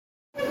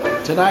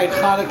Tonight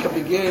Hanukkah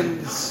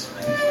begins,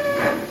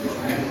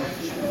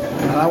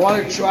 and I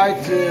want to try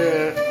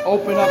to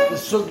open up the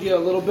sugya a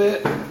little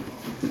bit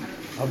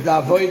of the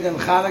Avodah and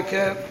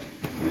Hanukkah.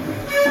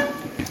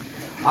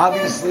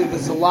 Obviously,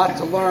 there's a lot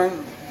to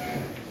learn.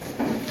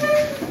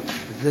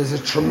 There's a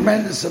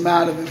tremendous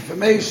amount of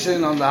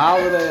information on the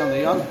holiday, on the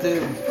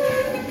Yontiv.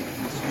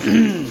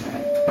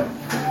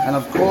 And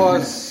of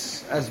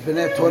course, as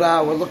B'nai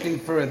Torah, we're looking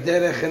for a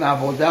derech in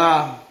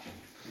Avodah,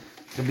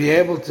 to be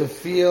able to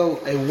feel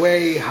a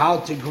way how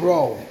to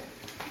grow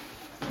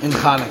in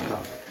Chanukah.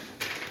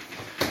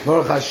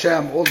 Baruch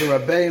Hashem, all the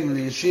Rabbeim and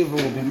the Yeshiva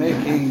will be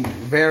making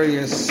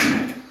various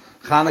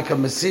Chanukah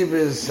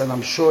Mesivas, and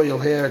I'm sure you'll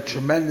hear a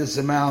tremendous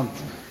amount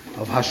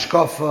of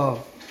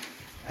Hashkafa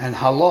and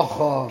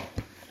Halacha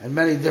and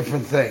many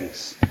different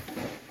things.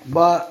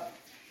 But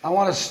I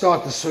want to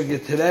start the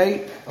sugya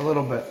today a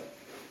little bit.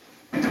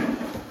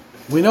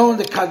 We know in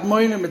the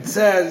Kadmonim it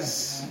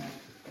says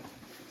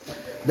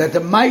that the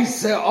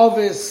Maaseh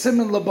Avos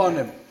Siman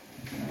Labanim,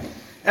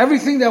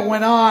 everything that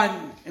went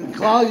on in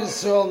Klal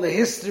Yisrael, in the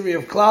history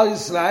of Klal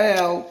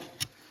Yisrael,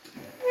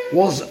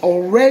 was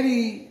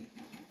already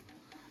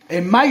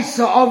a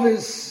Maaseh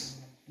Avos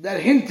that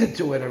hinted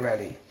to it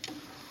already,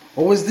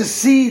 or was the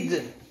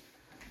seed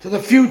to the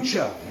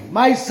future.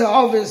 Maaseh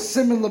Avos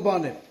Siman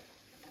Labanim.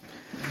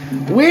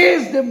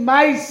 Where's the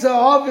Maaseh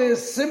Avos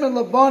Siman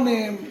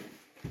Labanim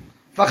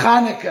for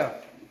Chanukah?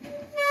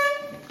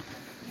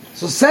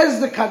 So says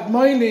the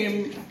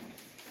Kadmonim,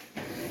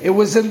 it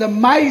was in the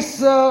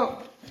Maaseh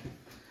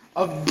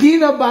of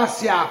Dina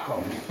Bas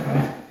Yaakov.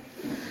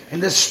 In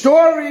the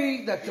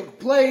story that took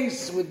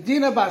place with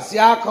Dina Bas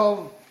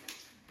Yaakov,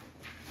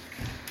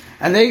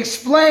 and they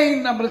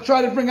explain, I'm going to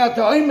try to bring out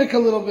the Oimik a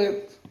little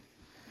bit,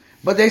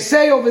 but they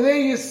say over there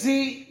you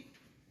see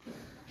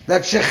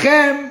that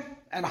Shechem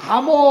and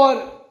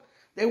Hamor,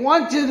 they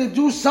wanted to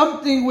do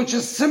something which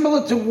is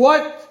similar to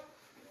what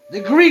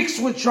the Greeks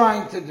were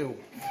trying to do.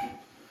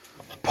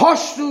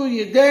 Pashtu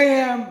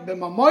Yedeim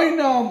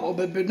b'mamoinam or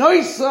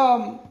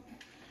b'benoisam,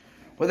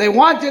 where they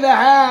wanted to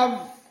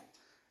have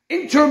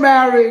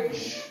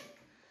intermarriage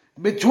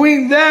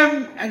between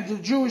them and the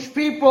Jewish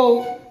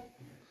people.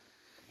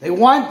 They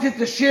wanted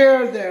to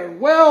share their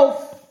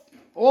wealth.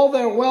 All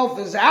their wealth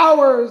is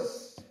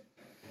ours.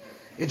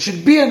 It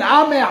should be an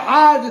Am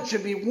Echad. It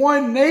should be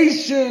one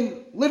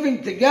nation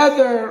living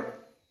together.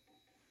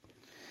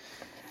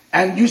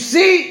 And you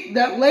see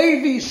that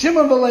Levi,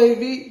 Shimon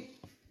Levi,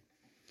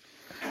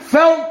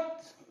 felt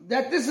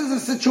that this is a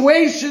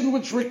situation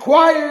which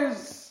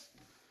requires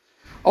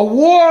a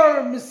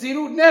war,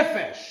 Mesirut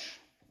Nefesh.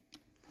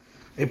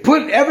 They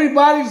put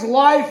everybody's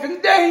life in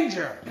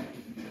danger.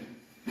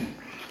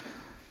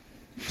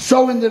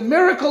 So in the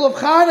miracle of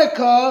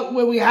Chanukah,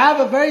 where we have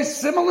a very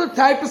similar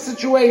type of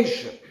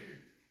situation,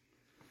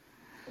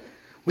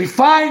 we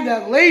find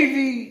that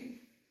Levi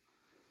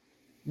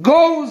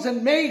goes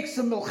and makes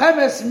a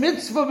Milchemes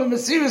Mitzvah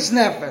b'Mesiras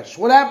Nefesh.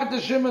 What happened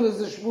to Shimon is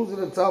the shmuz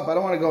in itself. I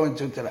don't want to go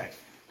into today.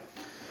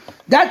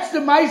 That's the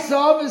Maaseh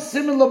Avos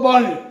Siman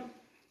Labanim.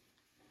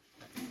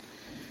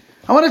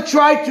 I want to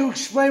try to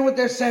explain what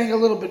they're saying a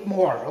little bit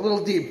more, a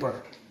little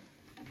deeper.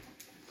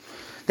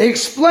 They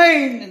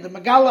explain in the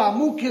Megala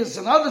Amukis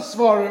and other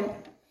Svarim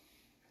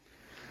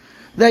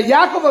that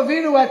Yaakov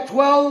Avinu had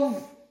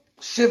 12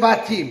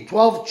 Shivatim,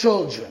 12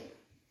 children.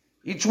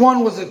 Each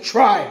one was a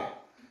tribe,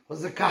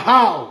 was a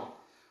kahal,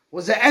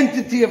 was an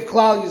entity of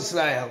Klal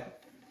Yisrael.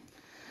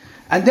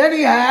 And then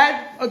he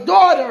had a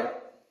daughter,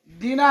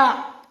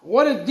 Dinah.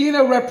 What did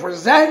Dinah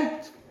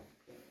represent?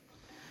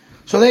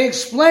 So they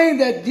explained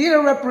that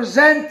Dinah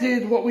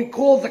represented what we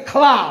call the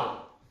klal,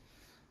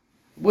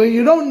 where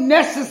you don't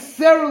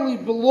necessarily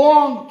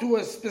belong to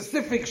a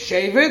specific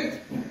shevet.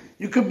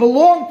 You could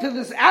belong to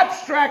this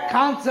abstract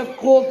concept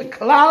called the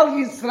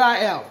Klal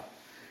Yisrael.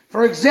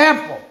 For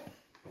example,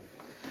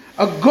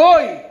 a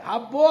goy,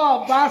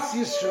 Habo Bas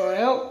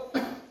Yisrael,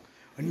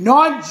 a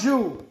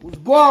non-Jew who's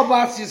Bo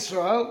Bas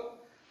Yisrael,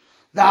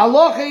 the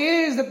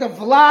halacha is that the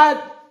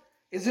Vlad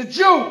is a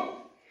Jew,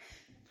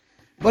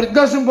 but it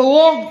doesn't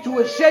belong to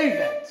a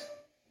shevet.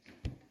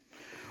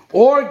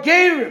 Or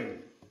Gerim,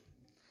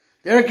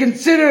 they're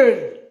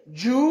considered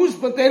Jews,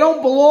 but they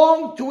don't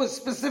belong to a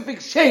specific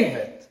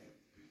shevet.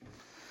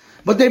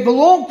 But they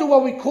belong to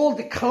what we call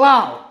the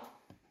klal.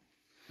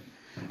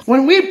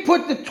 When we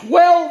put the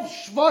 12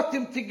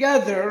 shvatim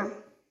together,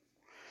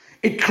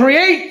 it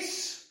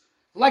creates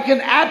like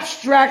an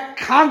abstract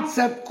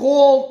concept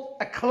called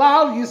a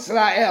klal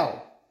Yisrael.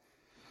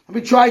 Let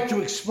me try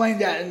to explain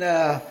that in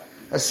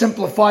a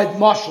simplified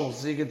mashal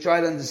so you can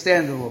try to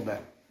understand it a little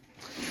bit.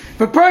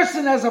 If a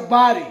person has a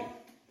body,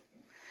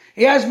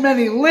 he has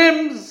many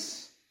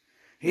limbs,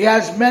 he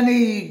has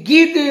many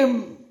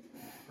gidim,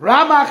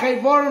 ramach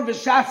evorim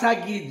v'shas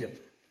hagidim.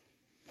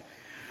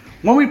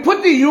 When we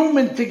put the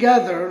human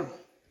together,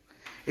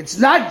 it's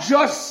not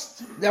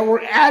just that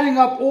we're adding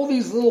up all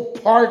these little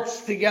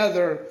parts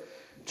together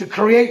to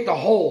create the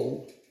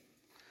whole,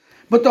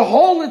 but the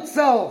whole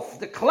itself,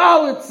 the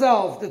klal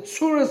itself, the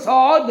tzuras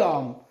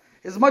ha'adam,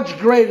 is much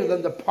greater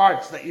than the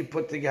parts that you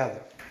put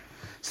together.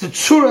 It's the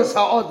Tzuras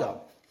Ha'odam.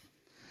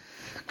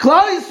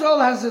 Klal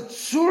Yisrael has a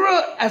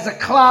Tzura as a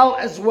Klal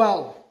as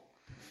well.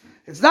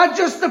 It's not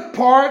just the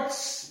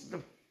parts.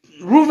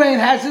 Ruvain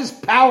has his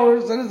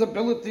powers and his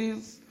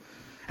abilities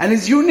and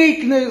his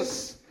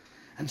uniqueness.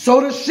 And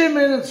so does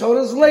Shimon and so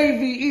does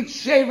Levi. Each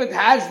Shevet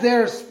has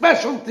their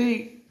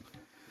specialty.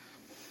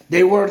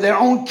 They were their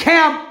own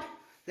camp.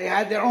 They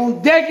had their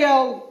own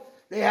degel.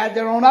 They had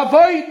their own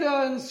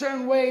avodah in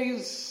certain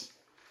ways.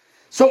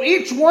 So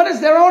each one is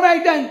their own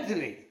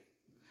identity.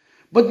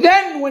 But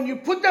then when you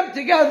put them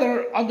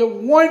together under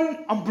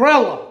one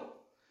umbrella,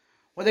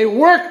 when they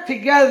work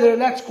together,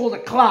 that's called a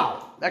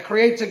klal. That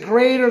creates a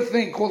greater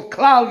thing called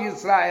Klal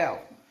Yisrael.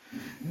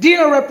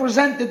 Dina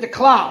represented the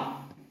klal.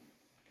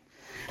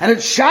 And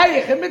it's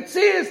shaykh and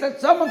mitzias that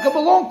someone can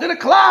belong to the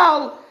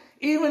klal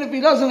even if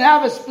he doesn't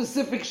have a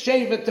specific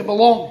shevet to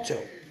belong to.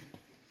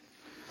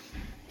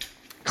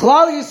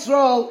 Klal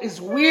Yisrael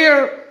is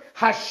where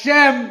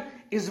Hashem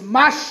is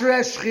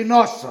mashre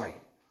shchinosai.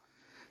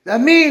 That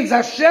means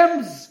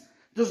Hashem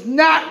does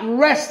not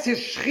rest his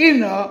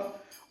shchina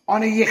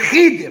on a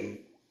yechidim,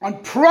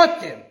 on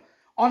pratim,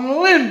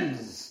 on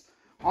limbs,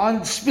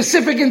 on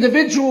specific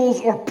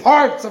individuals or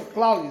parts of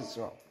Klal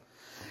Yisrael.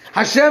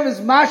 Hashem is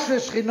mashre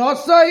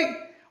shchinosai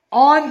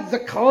on the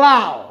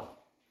klal.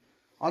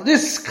 On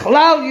this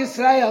Klal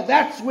Yisrael,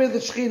 that's where the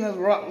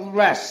shchina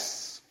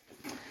rests.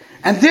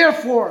 And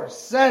therefore,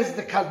 says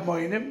the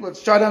Kadmoinim,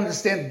 let's try to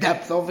understand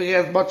depth over here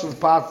as much as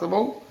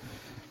possible,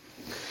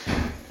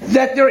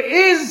 that there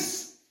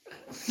is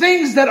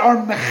things that are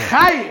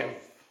mechayev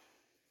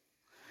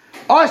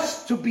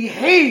us to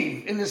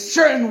behave in a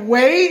certain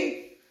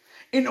way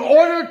in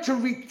order to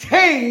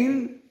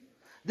retain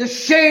the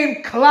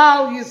Shem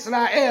Klal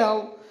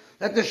Yisrael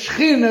that the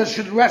Shechina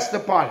should rest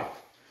upon it.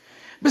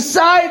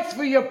 Besides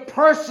for your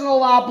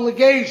personal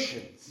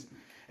obligations,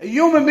 a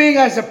human being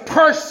as a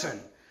person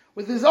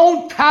with his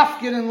own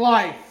tafkid in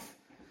life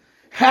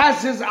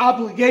has his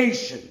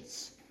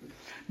obligations.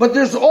 But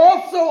there's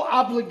also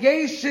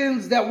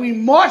obligations that we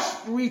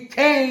must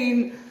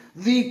retain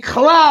the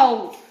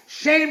klal,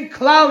 Shem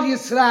Klal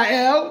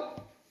Yisrael.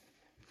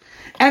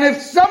 And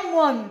if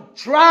someone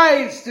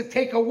tries to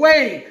take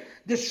away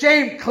the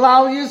Shem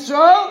Klal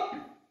Yisrael,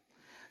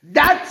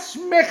 that's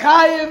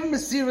Mechayev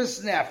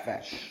Mesiras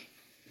Nefesh.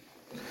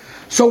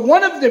 So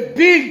one of the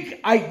big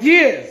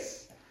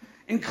ideas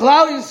in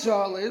Klal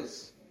Yisrael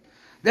is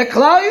that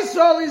Klal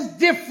Yisrael is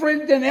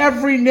different than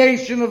every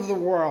nation of the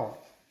world.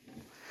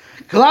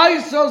 Klal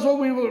Yisrael is what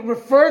we would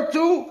refer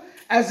to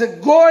as a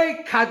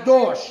Goy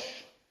Kadosh,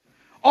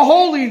 a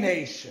holy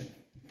nation,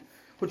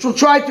 which we'll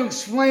try to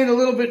explain a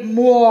little bit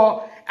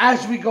more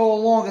as we go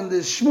along in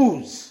this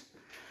shmooze.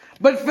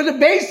 But for the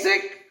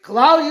basic,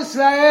 Klal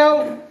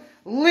Yisrael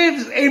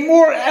lives a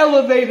more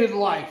elevated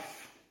life.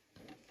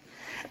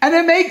 And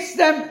it makes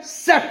them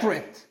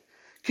separate.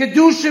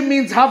 Kedusha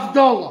means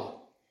Havdalah.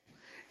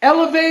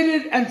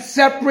 Elevated and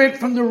separate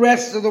from the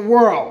rest of the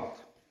world.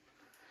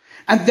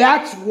 And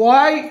that's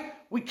why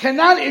we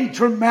cannot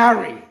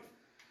intermarry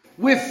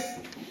with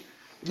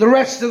the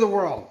rest of the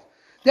world.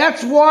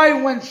 That's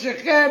why when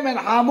Shechem and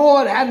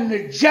Hamor had an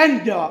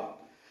agenda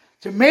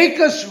to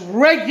make us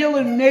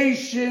regular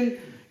nation,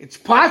 it's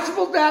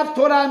possible to have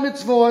Torah and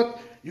mitzvot,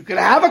 you can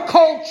have a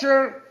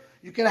culture,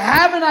 you can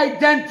have an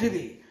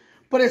identity,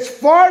 but as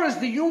far as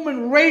the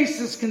human race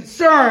is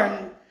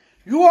concerned,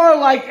 you are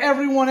like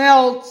everyone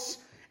else,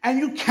 and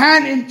you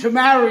can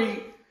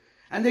intermarry,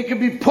 and they can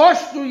be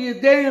pushed through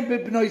Yedeim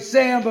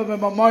b'bnoiseim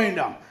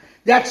b'mamoinam.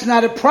 That's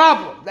not a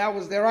problem. That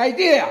was their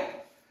idea.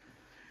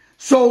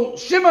 So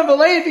Shimon and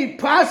Levi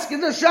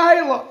paskin the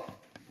Shaila.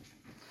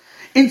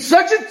 In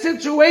such a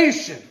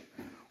situation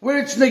where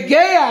it's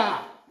negeah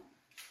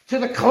to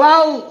the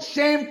Klal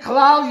Shem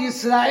Klal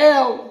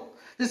Yisrael,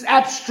 this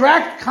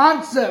abstract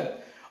concept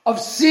of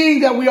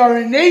seeing that we are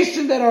a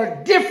nation that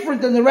are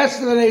different than the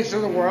rest of the nation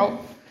of the world,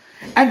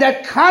 and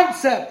that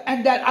concept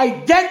and that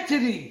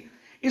identity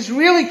is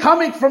really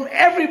coming from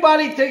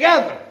everybody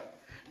together,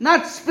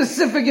 not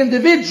specific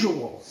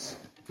individuals.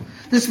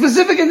 The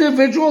specific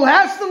individual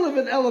has to live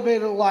an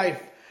elevated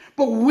life.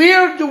 But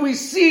where do we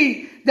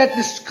see that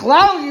this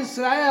Klal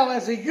Yisrael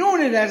as a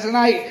unit,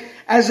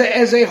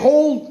 as a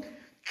whole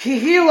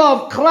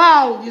kihila of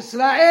Klal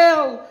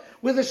Yisrael,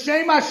 with the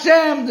Shem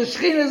Hashem, the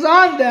Shekhinah is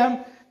on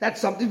them, that's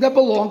something that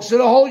belongs to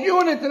the whole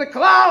unit, to the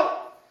Klal.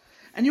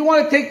 And you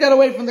want to take that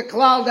away from the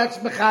Klal, that's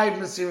Mechayiv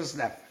Mesiras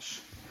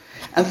Nefesh.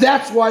 And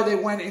that's why they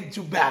went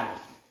into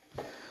battle.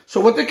 So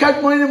what the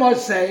Kadmonim are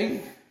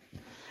saying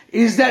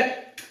is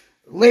that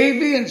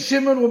Levi and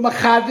Shimon were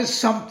machadish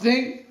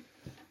something,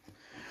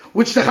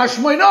 which the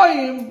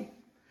Hashmonaim,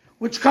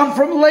 which come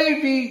from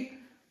Levi,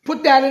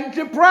 put that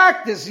into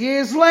practice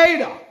years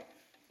later.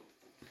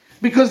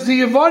 Because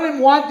the Yevonim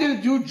wanted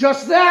to do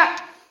just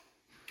that.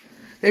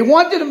 They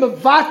wanted to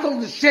mevatel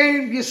the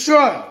Shem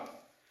Yisrael.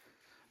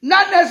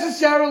 Not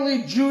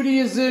necessarily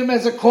Judaism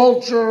as a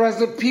culture, or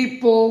as a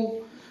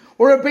people,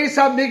 or a Beis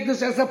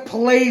HaMikdash as a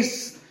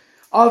place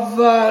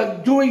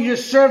of doing your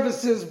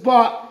services,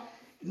 but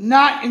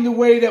not in the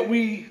way that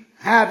we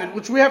have it,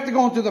 which we have to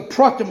go into the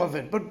pratim of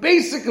it. But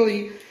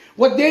basically,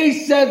 what they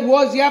said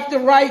was you have to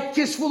write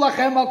Kisvu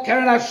lachem al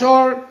keren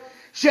ashor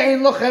she'ein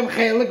lochem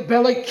chelik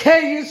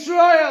belekei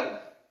Yisrael.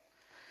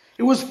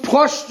 It was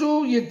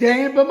Pashtu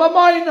Yedeim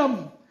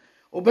b'mamayim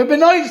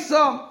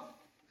u'bebenoisam.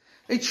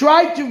 They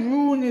tried to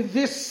ruin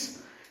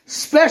this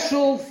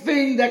special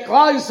thing that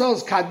Klal Yisrael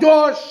is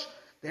kadosh.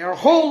 They are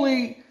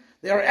holy.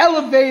 They are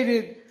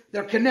elevated.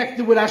 They're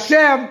connected with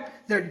Hashem.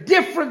 They're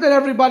different than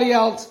everybody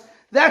else.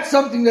 That's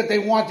something that they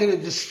wanted to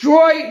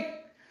destroy.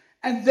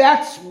 And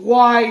that's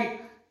why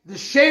the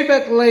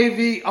Shevet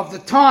Levi of the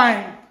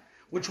time,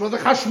 which were the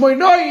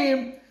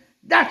Chashmonoim,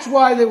 that's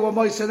why they were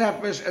Moisei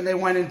Nefesh and they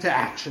went into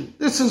action.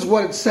 This is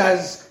what it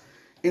says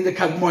in the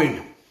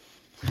Kadmonim.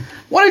 I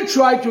want to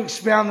try to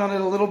expound on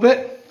it a little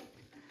bit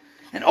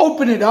and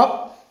open it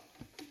up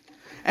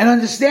and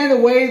understand the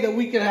way that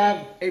we can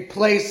have a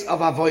place of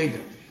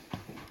Avodah.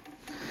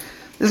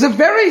 There's a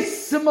very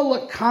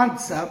similar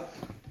concept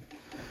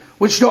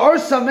which the Or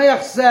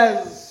Sameach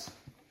says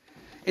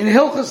in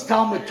Hilchos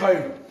Talmud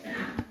Torah.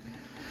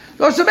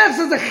 The Or Sameach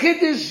says the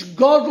Chiddush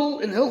Gadol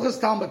in Hilchos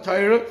Talmud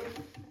Torah.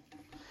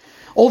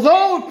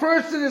 Although a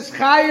person is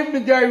chayiv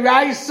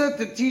mid'oraisa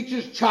to teach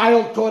his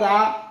child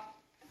Torah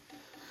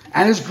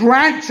and his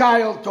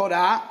grandchild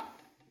Torah,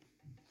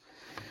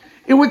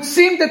 it would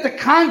seem that the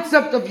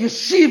concept of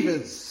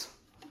yeshivas,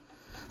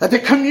 that the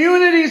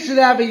community should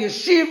have a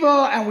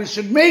yeshiva and we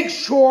should make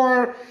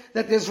sure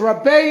that there's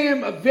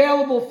rabbeim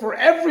available for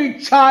every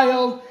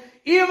child,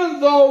 even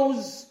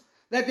those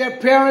that their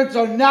parents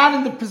are not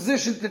in the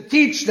position to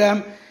teach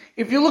them.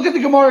 If you look at the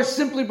Gemara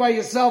simply by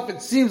yourself,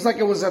 it seems like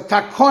it was a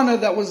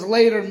takona that was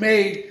later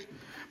made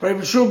by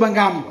Rabbi Shua ben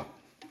Gamla.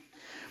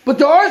 But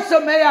the Or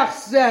Sameach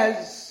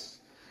says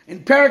in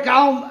Perek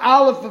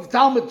Aleph of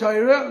Talmud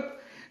Torah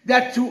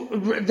that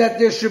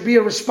there should be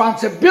a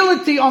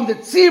responsibility on the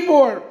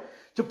tzibur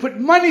to put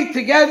money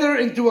together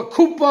into a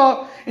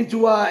kupa,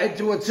 into a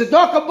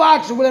tzedakah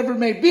box, or whatever it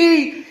may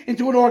be,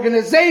 into an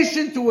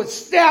organization to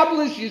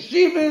establish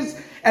yeshivas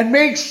and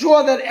make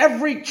sure that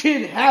every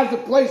kid has a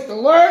place to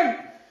learn.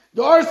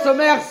 The Or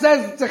Sameach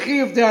says it's a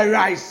chiyuv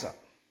d'oraisa.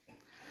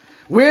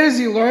 Where does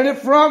he learn it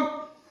from?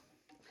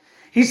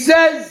 He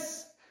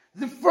says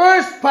the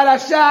first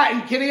parasha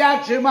in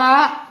Kiryat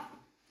Shema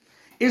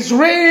is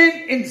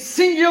written in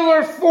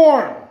singular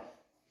form,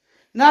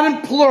 not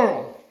in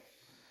plural.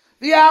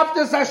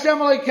 V'ahavtas Hashem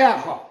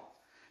Elokecha,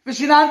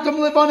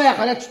 v'shinantam livonecha.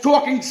 That's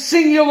talking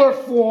singular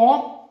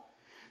form.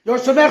 The Or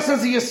Sameach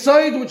says the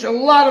Yesod, which a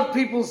lot of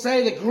people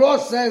say, the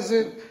Gross says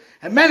it,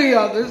 and many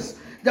others,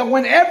 that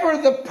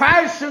whenever the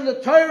parsha, the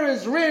Torah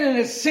is written in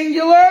a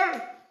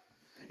singular,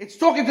 it's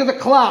talking to the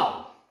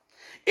cloud.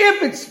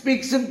 If it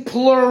speaks in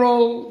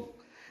plural,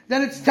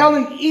 then it's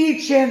telling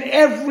each and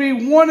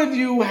every one of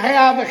you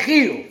have a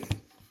chiyuv.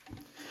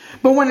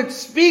 But when it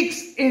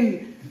speaks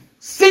in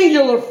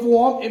singular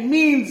form, it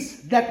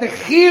means that the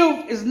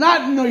chiyuv is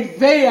not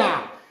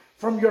noiveah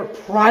from your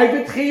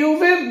private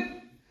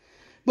chiyuvim,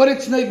 but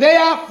it's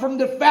noiveah from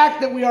the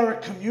fact that we are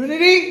a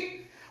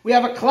community, we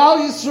have a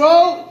Klal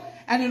Yisrael,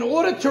 and in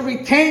order to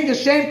retain the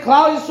same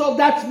Klal Yisrael,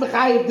 that's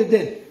Mechayev the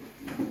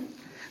Din.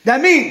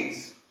 That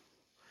means,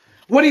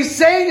 what he's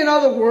saying in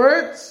other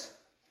words,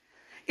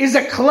 is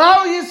a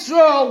Klal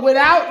Yisrael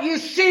without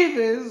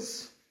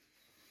yeshivas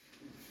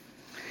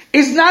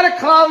is not a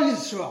Klal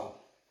Yisrael.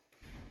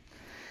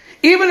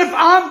 Even if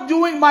I'm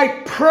doing my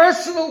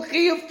personal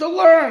chiyuv to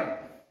learn,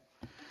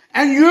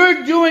 and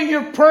you're doing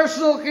your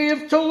personal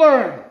chiyuv to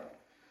learn,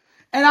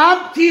 and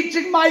I'm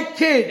teaching my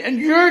kid, and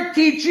you're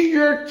teaching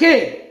your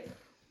kid,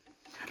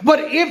 but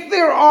if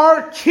there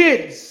are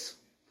kids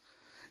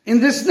in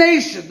this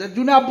nation that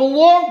do not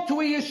belong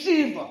to a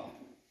yeshiva,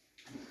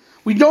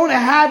 we don't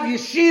have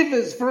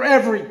yeshivas for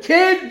every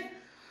kid,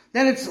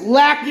 then it's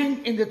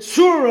lacking in the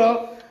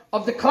tzura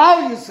of the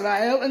Klal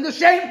Yisrael and the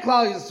Shem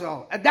Klal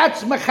Yisrael. And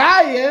that's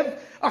Mechayev,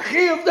 a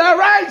chiyuv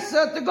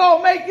d'oraisa, to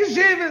go make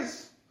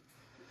yeshivas.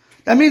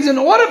 That means in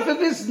order for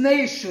this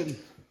nation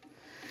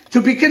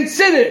to be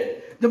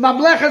considered the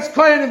Mamlechas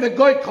Kohen and the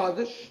Goy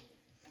Kodesh,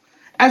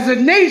 as a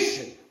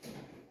nation,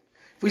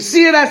 if we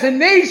see it as a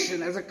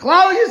nation, as a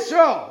Klal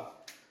Yisrael,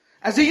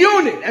 as a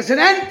unit, as an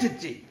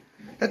entity,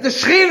 that the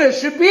Shechina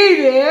should be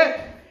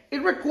there,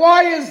 it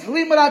requires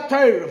Limud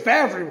Torah for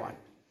everyone.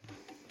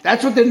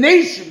 That's what the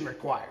nation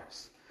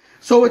requires.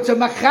 So it's a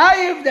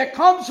Machayev that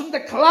comes from the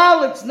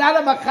Klal, it's not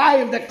a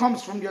Machayev that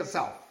comes from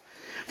yourself.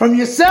 From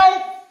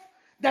yourself,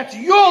 that's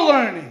your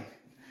learning,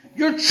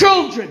 your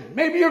children,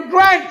 maybe your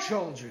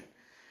grandchildren.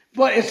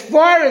 But as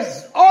far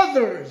as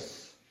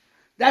others,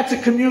 that's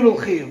a communal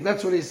chiyuv.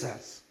 That's what he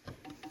says.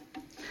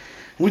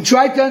 We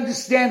try to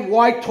understand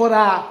why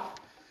Torah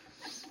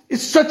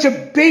is such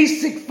a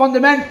basic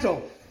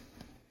fundamental,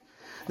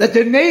 that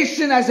the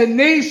nation as a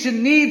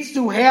nation needs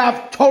to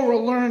have Torah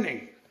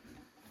learning.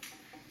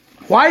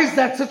 Why is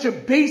that such a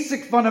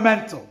basic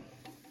fundamental?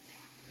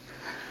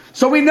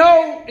 So we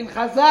know in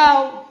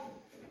Chazal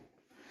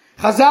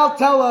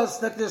tell us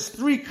that there's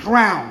 3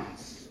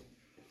 crowns.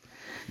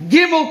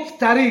 Gimel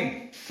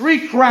Ktarim,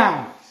 3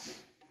 crowns.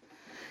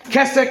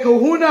 Keser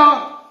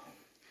Kahuna,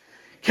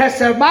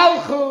 Keser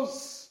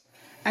Malchus,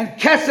 and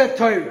Keser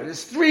Torah.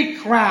 There's 3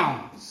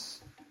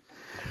 crowns.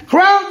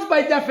 Crowns,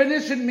 by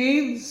definition,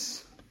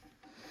 means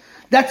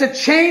that's a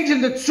change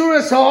in the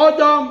Tzuras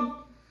HaAdam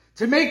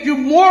to make you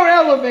more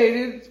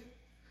elevated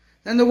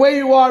than the way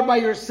you are by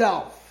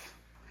yourself.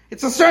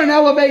 It's a certain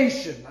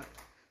elevation.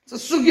 It's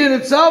a sugya in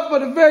itself,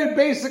 but a very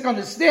basic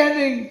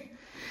understanding.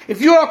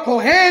 If you're a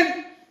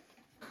Kohen,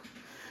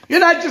 you're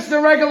not just a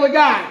regular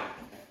guy.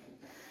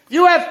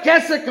 You have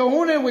Keser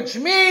Kahuna, which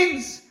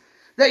means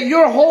that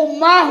your whole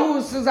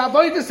mahus is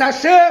avodas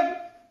Hashem.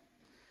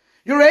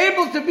 You're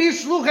able to be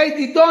shluchei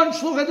didon,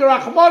 shluchei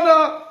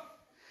derachmana.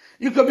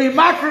 You could be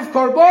makriv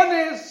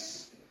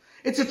korbanis.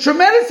 It's a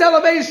tremendous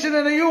elevation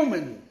in a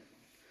human.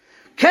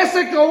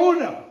 Keser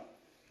Kahuna,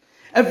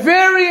 a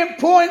very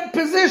important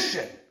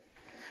position,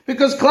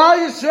 because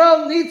Klal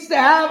Yisrael needs to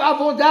have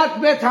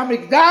avodat bet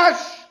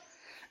hamikdash,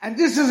 and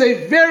this is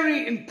a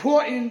very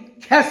important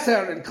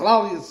keser in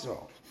Klal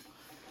Yisrael.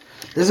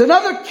 There's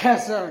another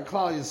keser in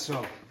Klal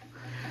Yisrael.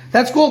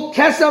 That's called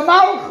Keser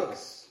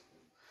Malchus.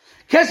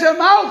 Keser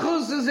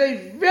Malchus is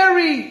a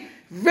very,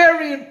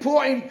 very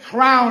important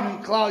crown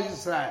in Klal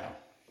Yisrael.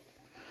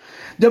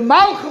 The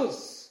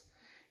Malchus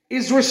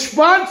is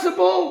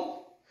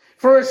responsible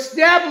for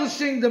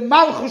establishing the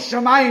Malchus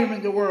Shamayim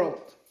in the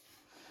world.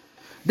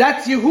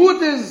 That's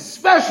Yehuda's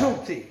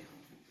specialty.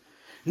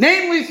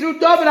 Namely through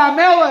David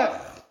HaMelech,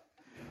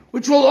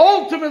 which will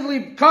ultimately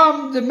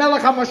become the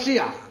Melech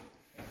HaMashiach,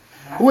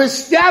 who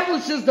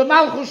establishes the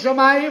Malchus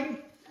Shamayim.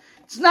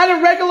 It's not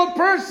a regular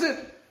person.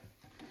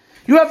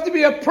 You have to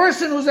be a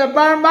person who's a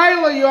bar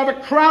milah. You have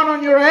a crown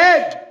on your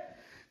head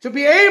to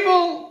be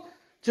able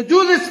to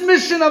do this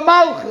mission of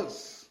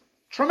Malchus.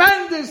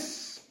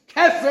 Tremendous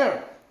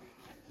keser.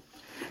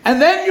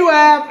 And then you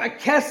have a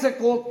keser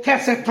called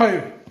Keser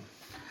Torah,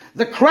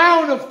 the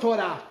crown of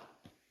Torah.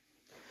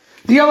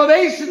 The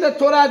elevation that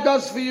Torah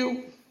does for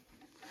you.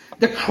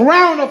 The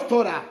crown of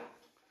Torah.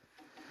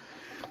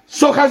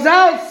 So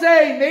Chazal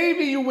say,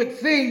 maybe you would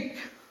think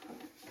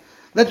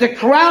that the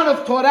crown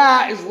of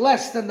Torah is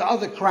less than the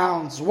other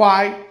crowns.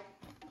 Why?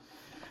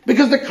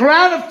 Because the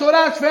crown of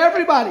Torah is for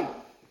everybody.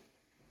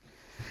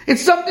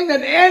 It's something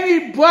that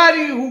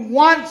anybody who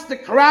wants the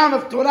crown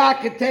of Torah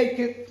can take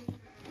it.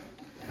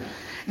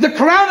 The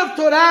crown of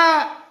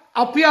Torah,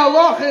 al pi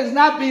halacha, is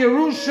not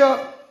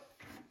b'Yerusha.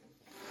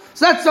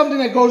 It's not something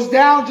that goes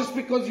down just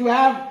because you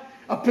have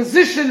a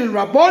position in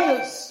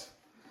Rabbonos,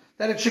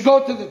 that it should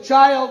go to the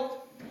child.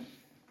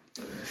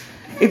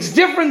 It's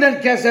different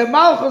than Keser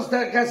Malchus,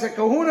 than Keser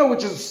Kahuna,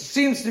 which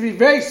seems to be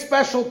very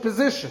special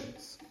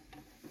positions.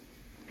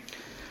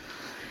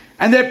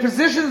 And they're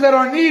positions that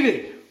are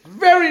needed,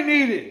 very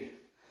needed,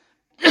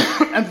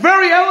 and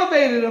very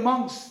elevated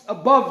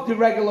above the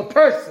regular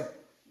person.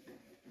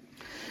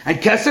 And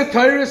Keser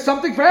Torah is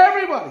something for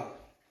everybody.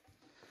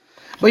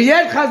 But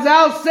yet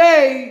Chazal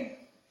say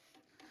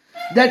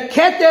that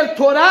Keter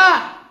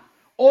Torah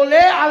ole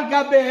al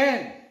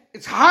gabehen.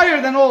 It's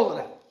higher than all of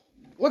that.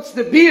 What's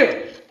the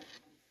beer?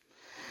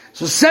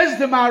 So says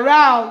the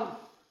Maharal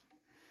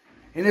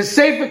in a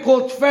sefer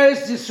called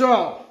Tferes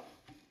Yisrael.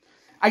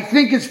 I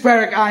think it's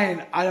Perek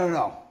Ayin. I don't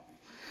know.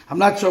 I'm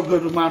not so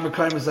good with my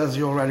Mekaymas, as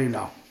you already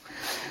know.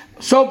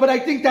 So, but I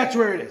think that's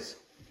where it is.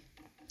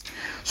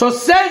 So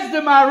says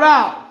the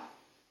Maharal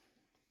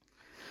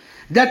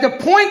that the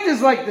point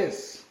is like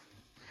this.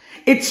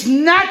 It's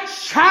not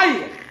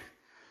shaykh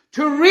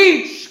to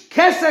reach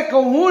Keser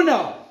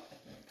Kahuna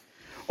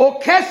or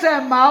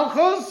Keser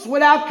Malchus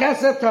without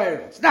Keser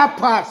Torah. It's not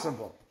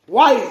possible.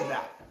 Why is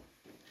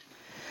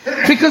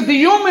that? Because the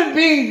human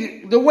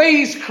being, the way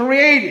he's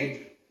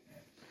created,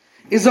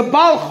 is a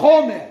Bal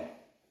Chomer.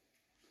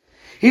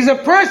 He's a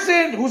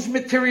person who's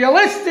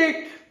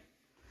materialistic.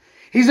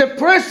 He's a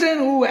person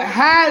who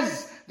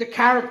has the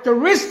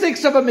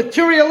characteristics of a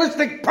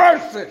materialistic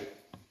person,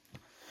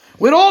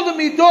 with all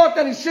the midot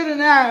that he shouldn't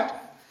have,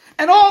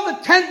 and all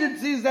the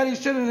tendencies that he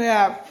shouldn't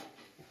have.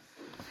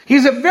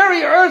 He's a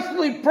very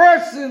earthly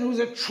person who's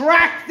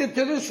attracted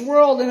to this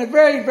world in a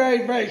very,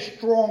 very, very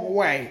strong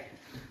way.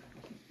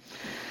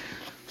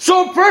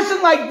 So a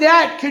person like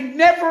that can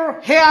never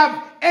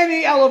have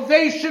any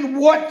elevation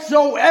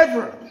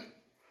whatsoever.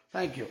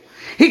 Thank you.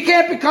 He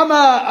can't become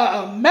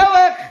a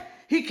melech.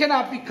 He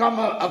cannot become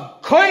a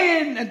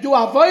kohen and do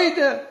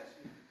avodah.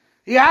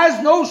 He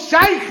has no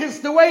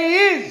shaykhis the way he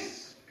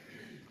is.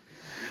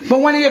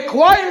 But when he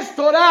acquires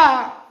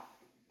Torah,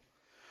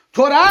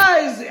 Torah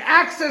is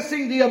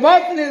accessing the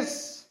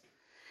abundance.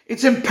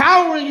 It's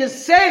empowering his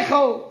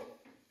seichel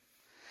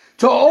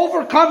to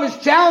overcome his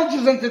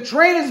challenges and to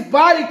train his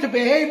body to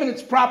behave in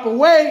its proper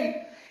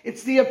way.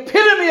 It's the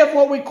epitome of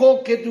what we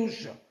call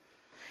kedusha.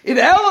 It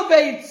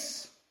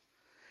elevates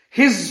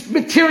his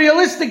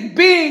materialistic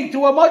being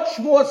to a much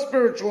more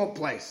spiritual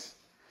place.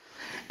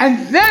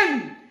 And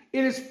then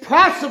it is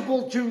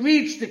possible to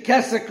reach the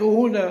Keser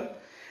Kahuna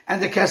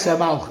and the Keser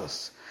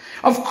Malchus.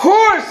 Of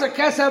course, a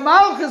Keser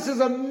Malchus is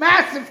a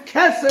massive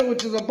Keser,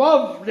 which is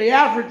above the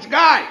average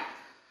guy.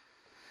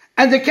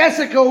 And the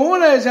Keser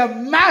Kahuna is a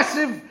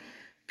massive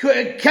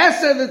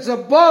Kesed that's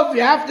above,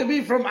 you have to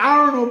be from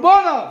Aaron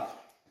Ubanav.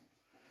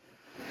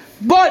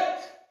 But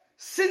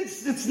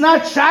since it's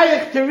not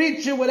shaykh to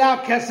reach it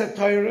without Kesed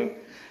Torah,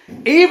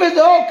 even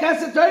though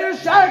Kesed Torah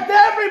is shaykh to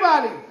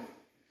everybody,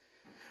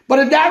 but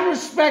in that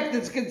respect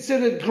it's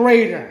considered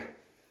greater.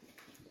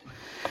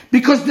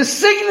 Because the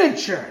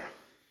signature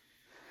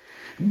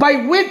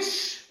by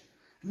which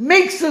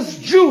makes us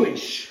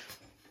Jewish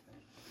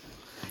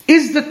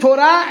is the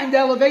Torah and the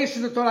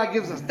elevation the Torah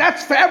gives us.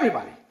 That's for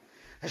everybody.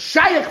 A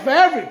shaykh for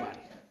everybody.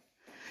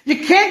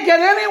 You can't get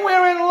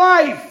anywhere in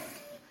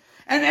life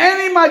and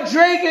any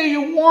madrega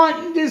you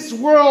want in this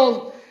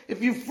world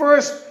if you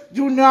first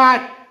do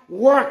not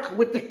work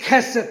with the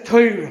Kesed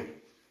Torah.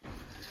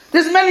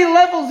 There's many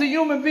levels a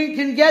human being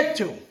can get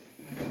to.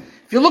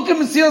 If you look at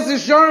Mesilas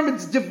Yesharim,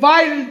 it's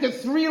divided into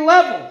 3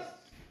 levels.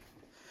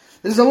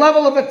 There's a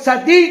level of a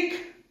tzaddik,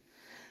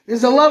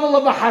 there's a level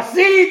of a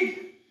hasid,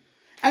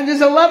 and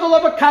there's a level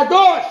of a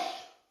kadosh.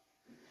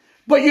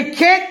 But you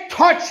can't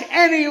touch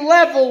any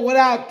level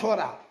without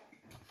Torah.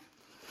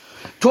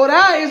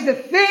 Torah is the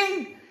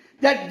thing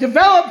that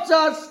develops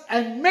us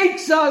and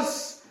makes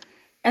us,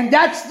 and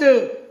that's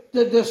the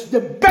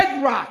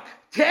bedrock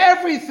to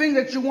everything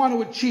that you want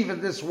to achieve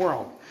in this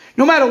world,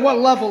 no matter what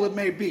level it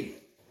may be.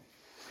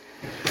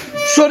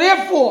 So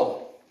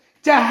therefore,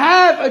 to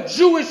have a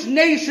Jewish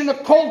nation, a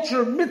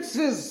culture,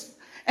 mitzvahs,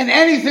 and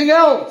anything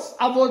else,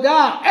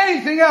 avodah,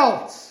 anything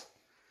else,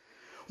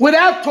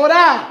 without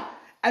Torah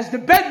as the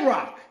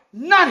bedrock,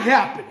 not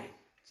happening.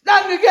 It's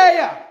not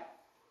Negeya.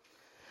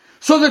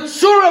 So the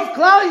tzura of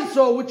Klal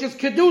Yisrael, which is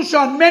Kedusha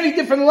on many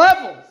different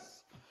levels,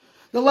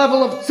 the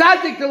level of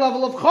tzaddik, the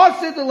level of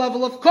chassid, the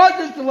level of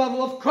kodesh, the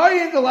level of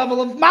kohen, the level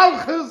of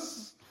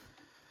malchus,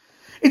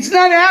 it's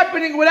not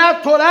happening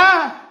without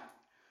Torah.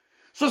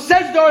 So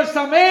says Dor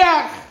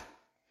Sameach,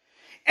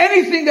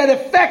 anything that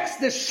affects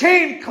the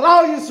Shem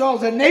Klal Yisrael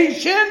as a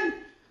nation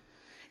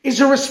is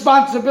a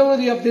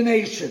responsibility of the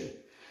nation.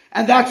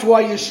 And that's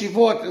why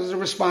yeshivot is a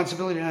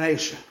responsibility of the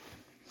nation.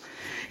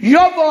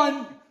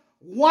 Yavon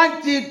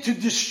wanted to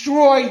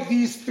destroy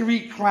these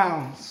 3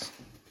 crowns.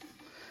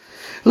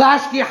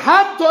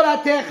 Lashkiham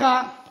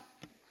Toratecha,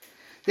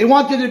 they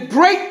wanted to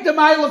break the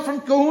Mila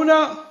from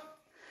Kahuna,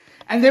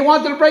 and they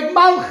wanted to break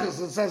Malchus,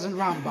 it says in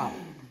Rambam.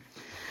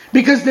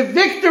 Because the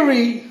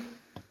victory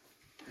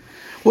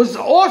was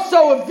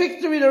also a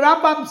victory, the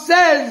Rambam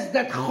says,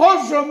 that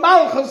Chosra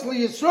Malchus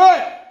li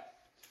Yisrael.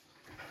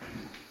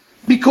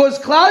 Because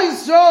Klal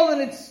Yisrael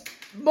in its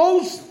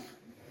most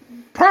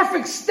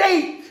perfect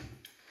state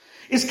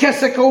is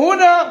Kesed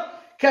Kahuna,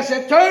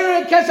 Kesed Torah,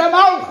 and Kesed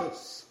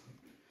Malchus.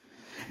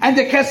 And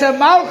the Kesed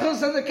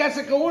Malchus and the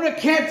Kesed Kahuna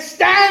can't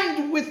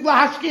stand with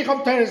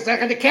Lahashkicham Torah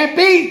Secha. They can't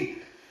be.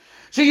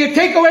 So you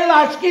take away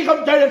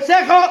Lahashkicham Torah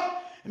Secha,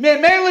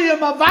 Memele you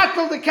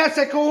mavatal the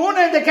Kesed Kahuna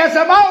and the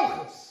Kesed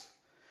Malchus.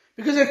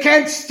 Because it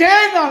can't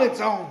stand on its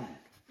own.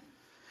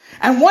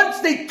 And once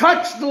they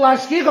touch the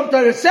Lahashkicham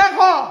Torah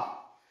Secha,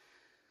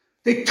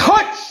 they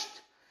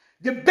touched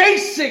the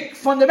basic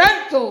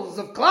fundamentals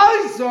of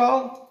Klal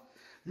Yisrael.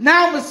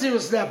 Now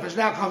Mesiras Nefesh,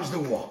 now comes the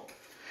war.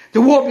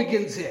 The war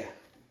begins here.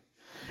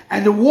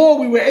 And the war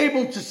we were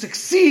able to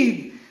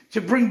succeed to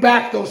bring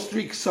back those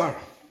 3 Ksara.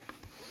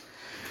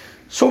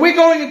 So we're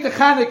going into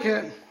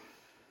Chanukah.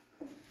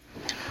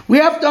 We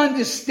have to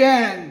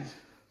understand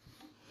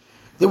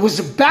there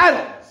was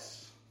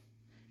battles,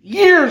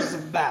 years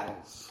of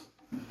battles,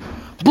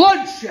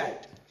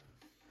 bloodshed,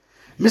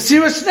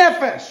 Mesiras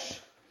Nefesh,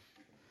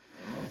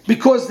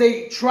 because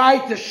they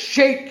tried to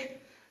shake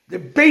the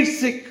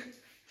basic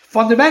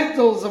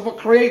fundamentals of what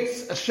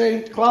creates a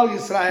Shem Klal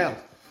Yisrael.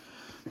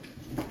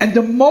 And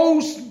the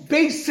most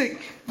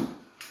basic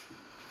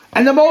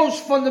and the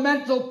most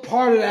fundamental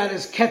part of that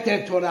is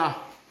Keter Torah.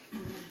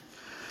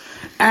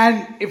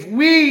 And if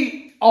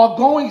we are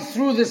going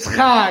through this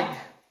Chag,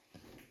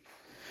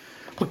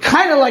 we're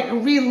kind of like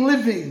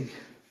reliving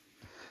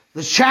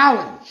the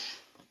challenge.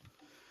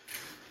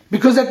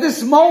 Because at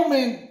this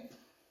moment,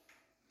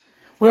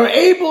 we're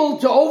able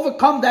to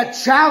overcome that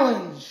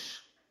challenge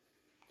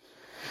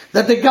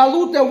that the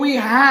Galut that we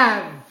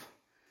have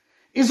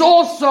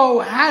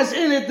has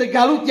in it the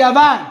Galut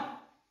Yavan.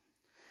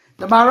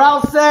 The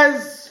Maharal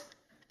says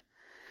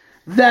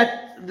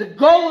that the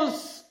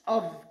Golus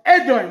of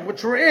Edom,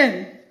 which we're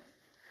in,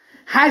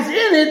 has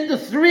in it the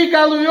 3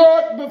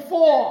 Galuyot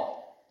before.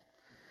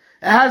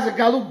 It has a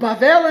Galut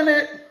Bavel in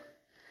it,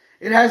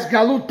 it has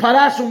Galut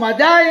Paras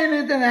Umadai in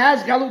it, and it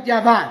has Galut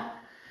Yavan.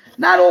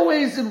 Not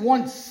always in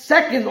 1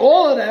 second,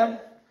 all of them,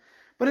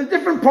 but in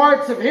different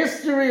parts of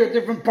history or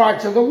different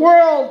parts of the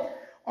world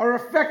are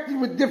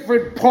affected with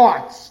different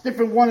parts,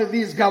 different one of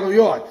these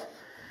Galuyot.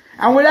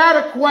 And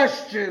without a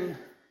question,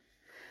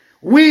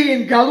 we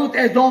in Galut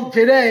Edom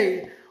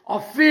today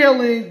are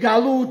feeling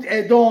Galut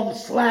Edom /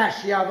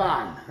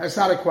 Yavan. That's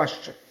not a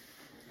question.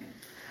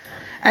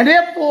 And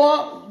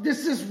therefore,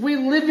 we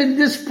live in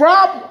this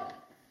problem.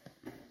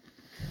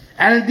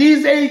 And in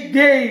these 8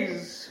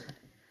 days,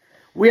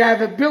 we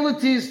have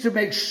abilities to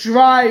make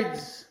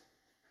strides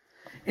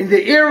in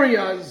the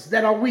areas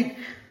that are weak,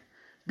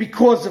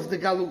 because of the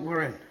galut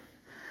we're in.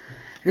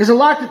 There's a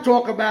lot to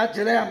talk about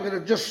today. I'm going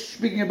to just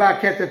speaking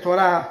about Keter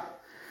Torah.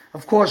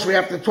 Of course, we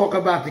have to talk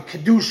about the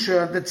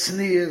kedusha, the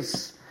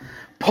tznius,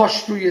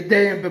 pashtu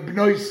yedeim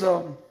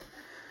bebnoisam,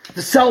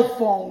 the cell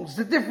phones,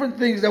 the different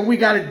things that we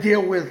got to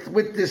deal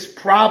with this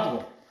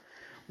problem.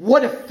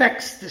 What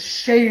affects the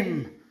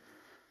shame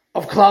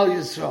of Klal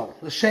Yisrael,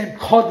 the shame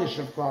kodesh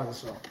of Klal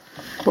Yisrael.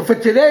 But for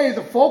today,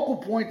 the focal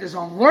point is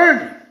on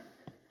learning.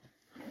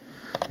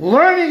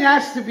 Learning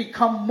has to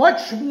become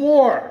much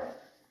more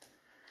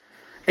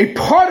a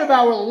part of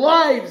our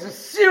lives, a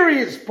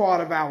serious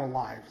part of our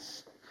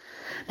lives.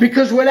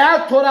 Because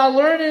without Torah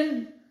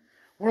learning,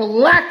 we're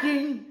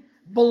lacking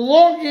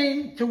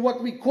belonging to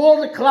what we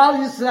call the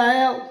Klal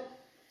Yisrael.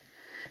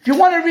 If you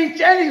want to reach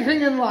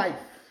anything in life,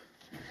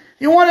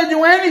 you want to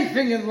do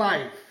anything in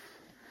life,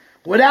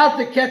 without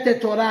the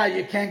Keter Torah,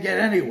 you can't get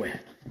anywhere.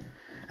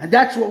 And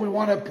that's what we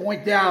want to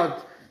point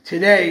out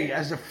today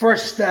as a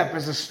first step,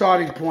 as a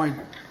starting point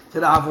to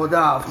the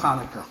Avodah of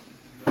Chanuka.